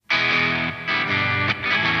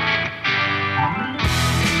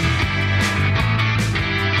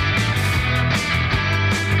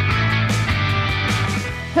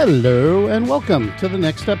Hello and welcome to the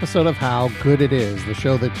next episode of How Good It Is, the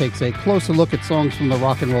show that takes a closer look at songs from the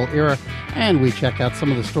rock and roll era, and we check out some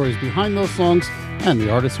of the stories behind those songs and the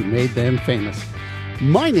artists who made them famous.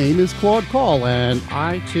 My name is Claude Call, and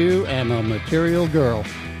I too am a material girl.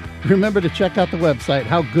 Remember to check out the website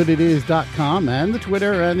howgooditis.com and the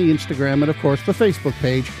Twitter and the Instagram and of course the Facebook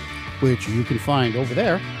page, which you can find over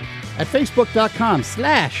there at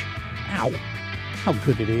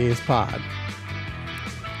facebook.com/howgooditis-pod.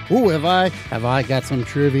 Ooh, have I got some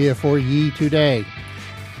trivia for ye today.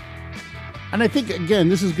 And I think, again,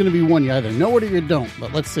 this is going to be one you either know it or you don't,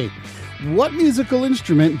 but let's see. What musical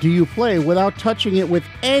instrument do you play without touching it with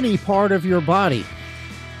any part of your body?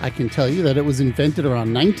 I can tell you that it was invented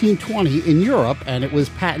around 1920 in Europe, and it was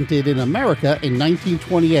patented in America in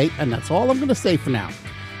 1928, and that's all I'm going to say for now.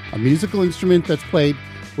 A musical instrument that's played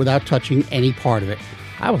without touching any part of it.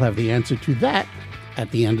 I will have the answer to that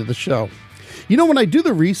at the end of the show. You know, when I do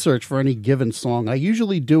the research for any given song, I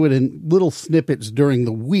usually do it in little snippets during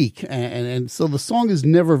the week, and so the song is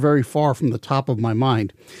never very far from the top of my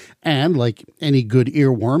mind. And like any good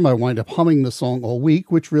earworm, I wind up humming the song all week,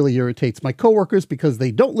 which really irritates my coworkers because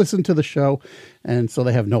they don't listen to the show, and so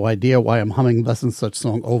they have no idea why I'm humming thus and such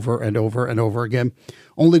song over and over and over again,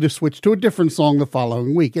 only to switch to a different song the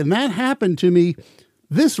following week. And that happened to me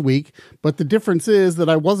this week, but the difference is that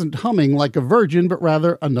I wasn't humming Like a Virgin, but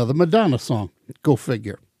rather another Madonna song. Go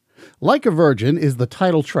figure. Like a Virgin is the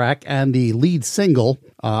title track and the lead single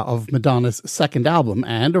of Madonna's second album,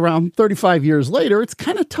 and around 35 years later, it's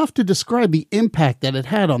kind of tough to describe the impact that it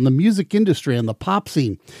had on the music industry and the pop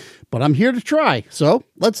scene. But I'm here to try, so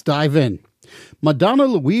let's dive in. Madonna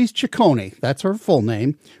Louise Ciccone, that's her full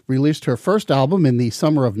name, released her first album in the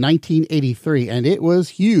summer of 1983, and it was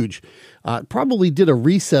huge. Probably did a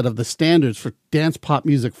reset of the standards for dance pop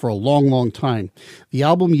music for a long, long time. The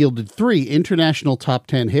album yielded 3 international top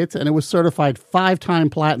 10 hits, and it was certified 5-time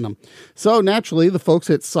platinum. So naturally, the folks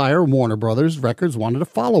at Sire Warner Brothers Records wanted a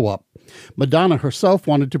follow-up. Madonna herself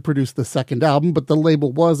wanted to produce the second album, but the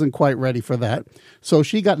label wasn't quite ready for that, so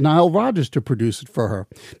she got Nile Rodgers to produce it for her.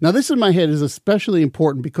 Now, this in my head is especially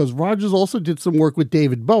important because Rodgers also did some work with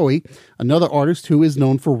David Bowie, another artist who is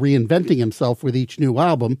known for reinventing himself with each new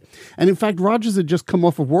album. And in fact, Rodgers had just come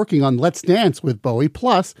off of working on Let's Dance with Bowie,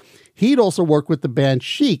 plus he'd also worked with the band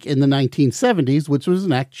Chic in the 1970s, which was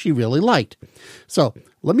an act she really liked. So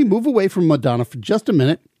let me move away from Madonna for just a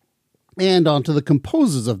minute and onto the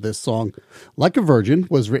composers of this song. Like a Virgin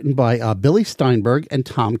was written by Billy Steinberg and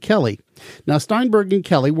Tom Kelly. Now, Steinberg and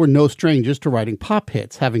Kelly were no strangers to writing pop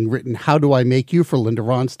hits, having written How Do I Make You for Linda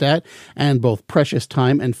Ronstadt and both Precious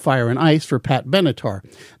Time and Fire and Ice for Pat Benatar.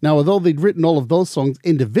 Now, although they'd written all of those songs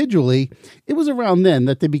individually, it was around then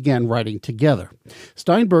that they began writing together.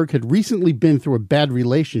 Steinberg had recently been through a bad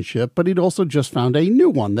relationship, but he'd also just found a new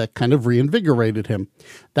one that kind of reinvigorated him.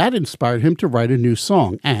 That inspired him to write a new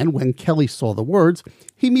song, and when Kelly saw the words,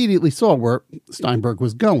 he immediately saw where Steinberg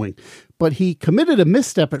was going. But he committed a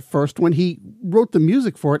misstep at first when he wrote the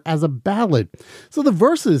music for it as a ballad. So the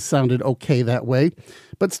verses sounded okay that way,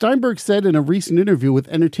 but Steinberg said in a recent interview with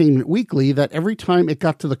Entertainment Weekly that every time it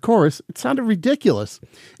got to the chorus, it sounded ridiculous.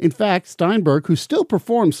 In fact, Steinberg, who still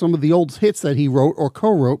performs some of the old hits that he wrote or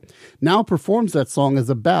co-wrote, now performs that song as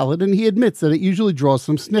a ballad, and he admits that it usually draws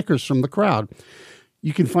some snickers from the crowd.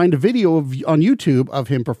 You can find a video on YouTube of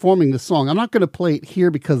him performing the song. I'm not going to play it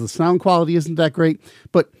here because the sound quality isn't that great,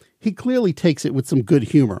 but he clearly takes it with some good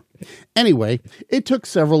humor. Anyway, it took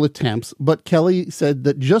several attempts, but Kelly said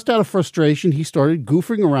that just out of frustration, he started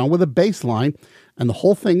goofing around with a bass line, and the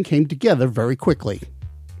whole thing came together very quickly.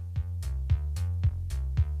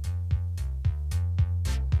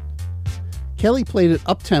 Kelly played it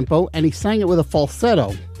up-tempo, and he sang it with a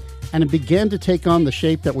falsetto, and it began to take on the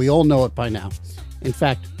shape that we all know it by now. In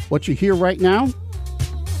fact, what you hear right now,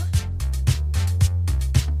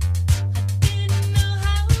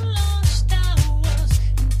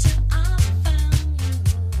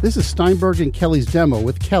 this is Steinberg and Kelly's demo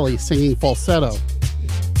with Kelly singing falsetto.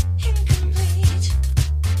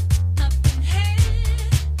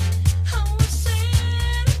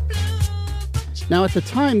 Now, at the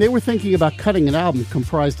time, they were thinking about cutting an album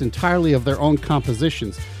comprised entirely of their own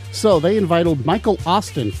compositions, so they invited Michael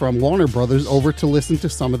Austin from Warner Brothers over to listen to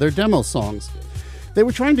some of their demo songs. They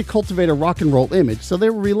were trying to cultivate a rock and roll image, so they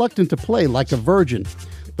were reluctant to play Like a Virgin.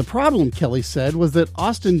 The problem, Kelly said, was that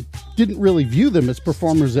Austin didn't really view them as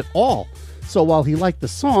performers at all, so while he liked the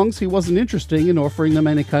songs, he wasn't interested in offering them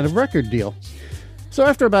any kind of record deal. So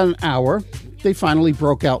after about an hour, they finally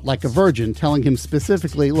broke out Like a Virgin, telling him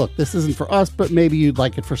specifically, look, this isn't for us, but maybe you'd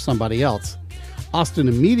like it for somebody else. Austin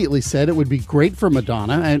immediately said it would be great for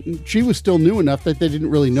Madonna, and she was still new enough that they didn't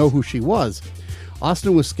really know who she was.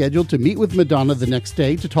 Austin was scheduled to meet with Madonna the next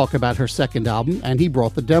day to talk about her second album, and he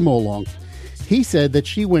brought the demo along. He said that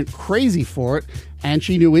she went crazy for it, and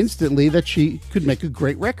she knew instantly that she could make a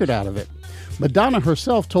great record out of it. Madonna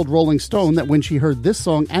herself told Rolling Stone that when she heard this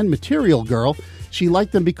song and Material Girl, she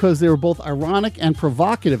liked them because they were both ironic and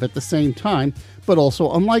provocative at the same time, but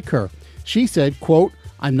also unlike her. She said, quote,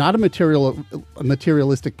 "I'm not a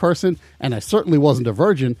materialistic person, and I certainly wasn't a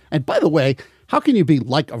virgin. And by the way, how can you be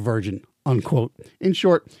like a virgin?" Unquote. In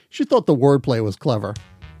short, she thought the wordplay was clever.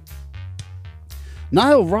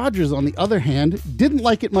 Nile Rodgers, on the other hand, didn't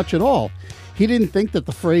like it much at all. He didn't think that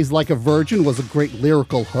the phrase "like a virgin" was a great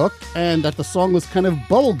lyrical hook, and that the song was kind of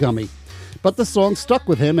bubblegummy. But the song stuck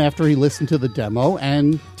with him after he listened to the demo,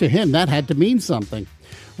 and to him that had to mean something.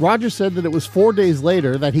 Rodgers said that it was 4 days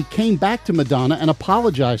later that he came back to Madonna and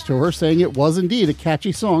apologized to her, saying it was indeed a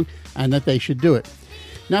catchy song and that they should do it.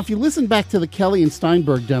 Now, if you listen back to the Kelly and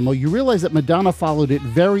Steinberg demo, you realize that Madonna followed it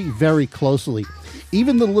very, very closely.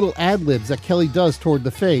 Even the little ad-libs that Kelly does toward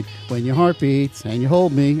the fade, "when your heart beats and you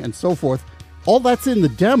hold me," and so forth, all that's in the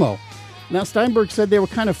demo. Now, Steinberg said they were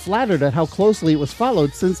kind of flattered at how closely it was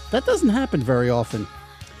followed, since that doesn't happen very often.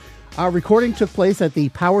 Our recording took place at the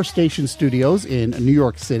Power Station Studios in New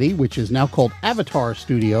York City, which is now called Avatar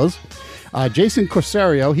Studios. Jason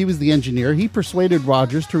Corsario, he was the engineer. He persuaded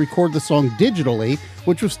Rodgers to record the song digitally,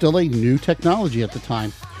 which was still a new technology at the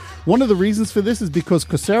time. One of the reasons for this is because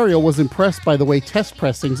Corsario was impressed by the way test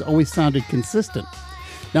pressings always sounded consistent.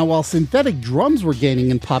 Now, while synthetic drums were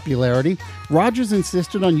gaining in popularity, Rodgers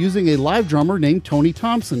insisted on using a live drummer named Tony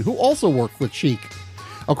Thompson, who also worked with Chic.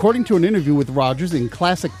 According to an interview with Rodgers in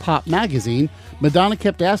Classic Pop magazine, Madonna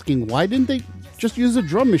kept asking, why didn't they just use a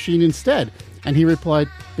drum machine instead? And he replied,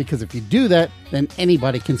 because if you do that, then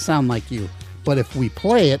anybody can sound like you. But if we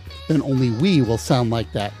play it, then only we will sound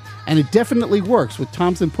like that. And it definitely works, with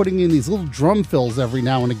Thompson putting in these little drum fills every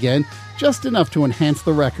now and again, just enough to enhance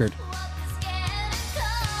the record.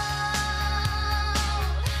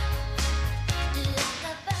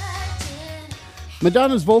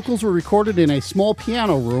 Madonna's vocals were recorded in a small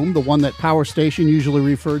piano room, the one that Power Station usually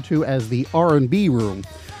referred to as the R&B room.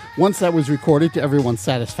 Once that was recorded to everyone's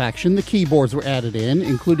satisfaction, the keyboards were added in,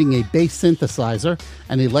 including a bass synthesizer,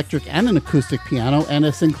 an electric and an acoustic piano, and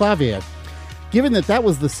a synclavier. Given that that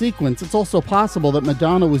was the sequence, it's also possible that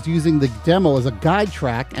Madonna was using the demo as a guide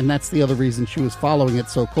track, and that's the other reason she was following it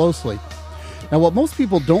so closely. Now, what most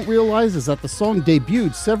people don't realize is that the song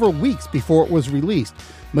debuted several weeks before it was released.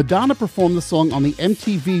 Madonna performed the song on the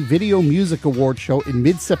MTV Video Music Awards show in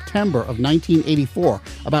mid-September of 1984,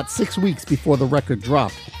 about 6 weeks before the record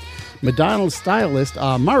dropped. Madonna's stylist,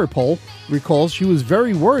 Maripol, recalls she was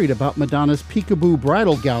very worried about Madonna's peekaboo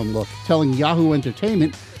bridal gown look, telling Yahoo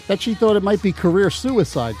Entertainment that she thought it might be career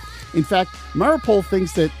suicide. In fact, Maripol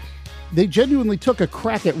thinks that they genuinely took a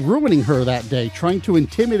crack at ruining her that day, trying to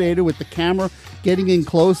intimidate her with the camera, getting in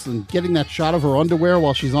close and getting that shot of her underwear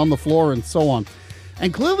while she's on the floor and so on.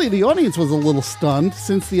 And clearly the audience was a little stunned,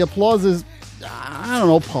 since the applause is,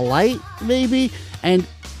 polite, maybe. And,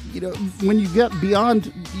 when you get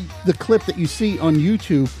beyond the clip that you see on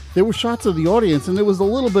YouTube, there were shots of the audience, and there was a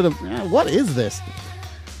little bit of, what is this?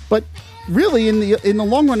 But really, in the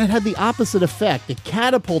long run, it had the opposite effect. It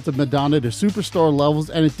catapulted Madonna to superstar levels,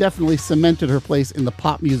 and it definitely cemented her place in the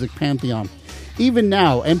pop music pantheon. Even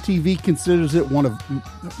now, MTV considers it one of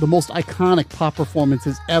the most iconic pop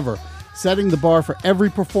performances ever, setting the bar for every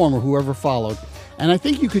performer who ever followed. And I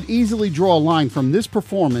think you could easily draw a line from this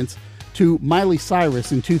performance to Miley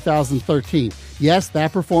Cyrus in 2013. Yes,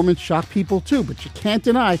 that performance shocked people too, but you can't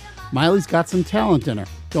deny Miley's got some talent in her.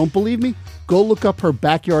 Don't believe me? Go look up her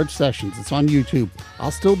Backyard Sessions. It's on YouTube.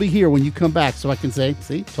 I'll still be here when you come back, so I can say,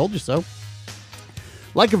 see, told you so.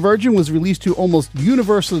 Like a Virgin was released to almost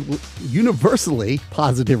universally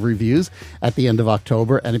positive reviews at the end of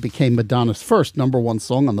October, and it became Madonna's first #1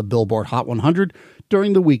 song on the Billboard Hot 100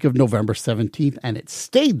 during the week of November 17th, and it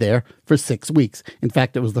stayed there for 6 weeks. In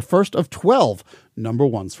fact, it was the first of 12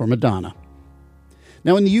 #1s for Madonna.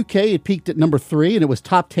 Now, in the UK, it peaked at number 3, and it was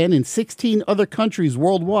top 10 in 16 other countries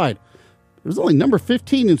worldwide. It was only number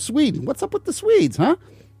 15 in Sweden. What's up with the Swedes, huh?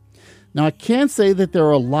 Now, I can't say that there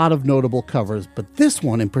are a lot of notable covers, but this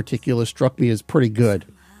one in particular struck me as pretty good.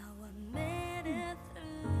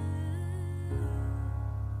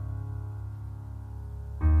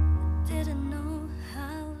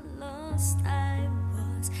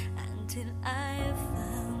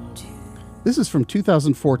 This is from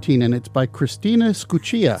 2014, and it's by Christina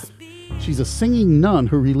Scuccia. She's a singing nun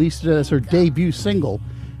who released it as her debut single,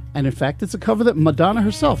 and in fact, it's a cover that Madonna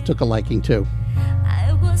herself took a liking to.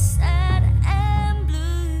 sad and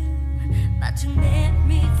blue, but you made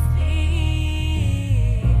me feel.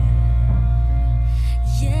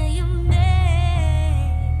 Yeah, you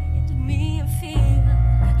made me feel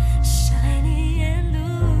shiny and new,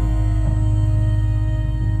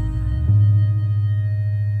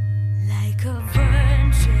 like a virgin.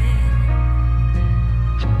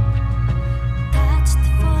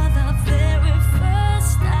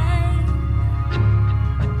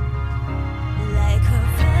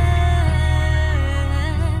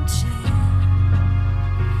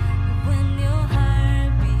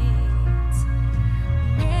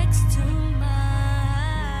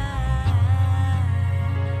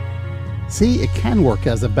 See, it can work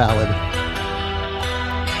as a ballad.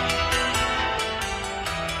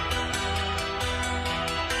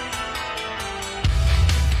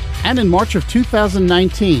 And in March of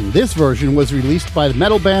 2019, this version was released by the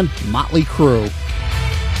metal band Motley Crue.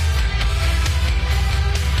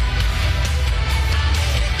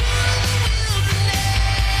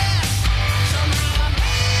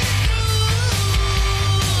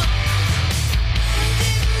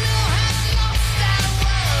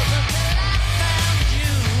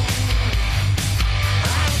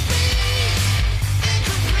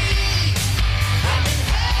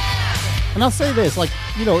 And I'll say this,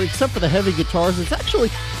 except for the heavy guitars, it's actually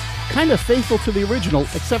kind of faithful to the original,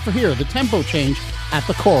 except for here, the tempo change at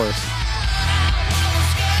the chorus.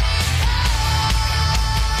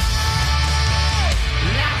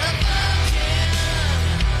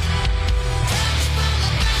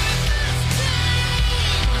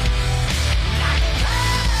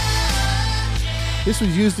 This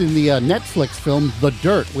was used in the Netflix film The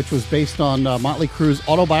Dirt, which was based on Motley Crue's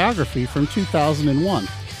autobiography from 2001.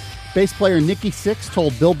 Bass player Nikki Sixx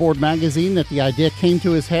told Billboard magazine that the idea came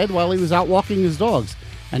to his head while he was out walking his dogs.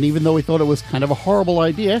 And even though he thought it was kind of a horrible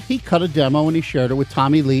idea, he cut a demo and he shared it with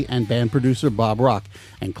Tommy Lee and band producer Bob Rock.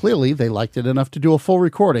 And clearly, they liked it enough to do a full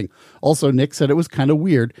recording. Also, Nick said it was kind of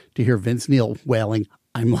weird to hear Vince Neil wailing,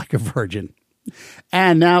 "I'm like a virgin."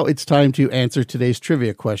 And now it's time to answer today's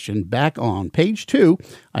trivia question. Back on page 2,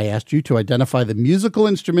 I asked you to identify the musical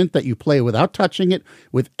instrument that you play without touching it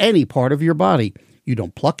with any part of your body. You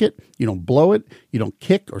don't pluck it, you don't blow it, you don't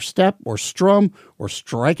kick or step or strum or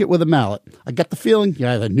strike it with a mallet. I got the feeling you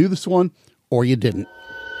either knew this one or you didn't.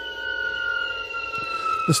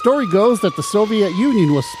 The story goes that the Soviet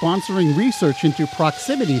Union was sponsoring research into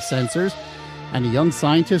proximity sensors, and a young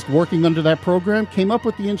scientist working under that program came up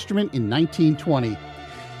with the instrument in 1920.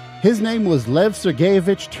 His name was Lev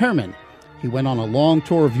Sergeyevich Terman. He went on a long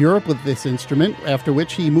tour of Europe with this instrument, after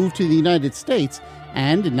which he moved to the United States,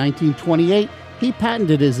 and in 1928, he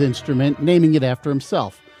patented his instrument, naming it after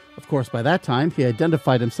himself. Of course, by that time, he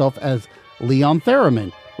identified himself as Leon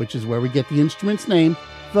Theremin, which is where we get the instrument's name,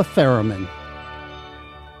 the theremin.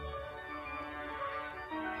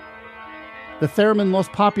 The theremin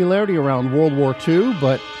lost popularity around World War II,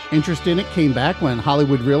 but interest in it came back when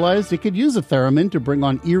Hollywood realized it could use a theremin to bring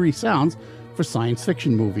on eerie sounds for science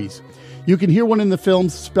fiction movies. You can hear one in the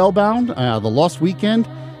films Spellbound, The Lost Weekend,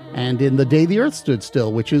 and in The Day the Earth Stood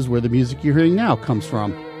Still, which is where the music you're hearing now comes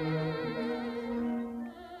from.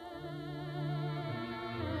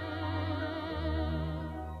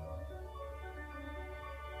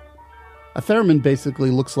 A theremin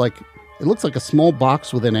basically looks like a small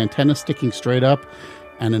box with an antenna sticking straight up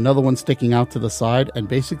and another one sticking out to the side, and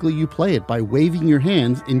basically you play it by waving your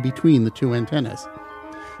hands in between the two antennas.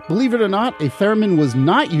 Believe it or not, a theremin was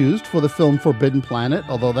not used for the film Forbidden Planet,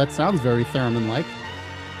 although that sounds very theremin-like.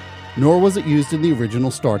 Nor was it used in the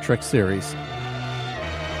original Star Trek series.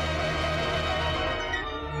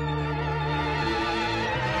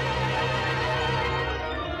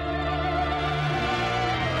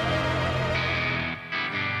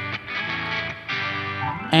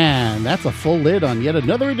 And that's a full lid on yet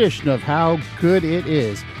another edition of How Good It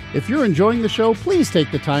Is. If you're enjoying the show, please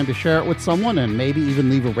take the time to share it with someone and maybe even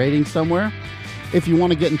leave a rating somewhere. If you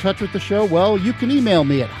want to get in touch with the show, well, you can email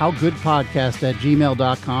me at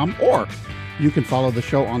howgoodpodcast@gmail.com, or you can follow the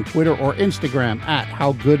show on Twitter or Instagram at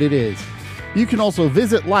howgooditis. You can also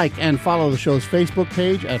visit, like, and follow the show's Facebook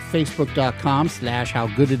page at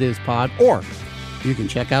facebook.com/howgooditispod, or you can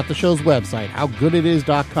check out the show's website,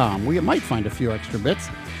 howgooditis.com, where you might find a few extra bits.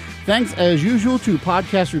 Thanks, as usual, to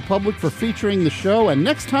Podcast Republic for featuring the show, and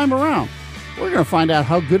next time around, we're going to find out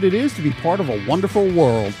how good it is to be part of a wonderful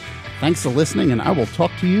world. Thanks for listening, and I will talk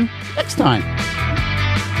to you next time.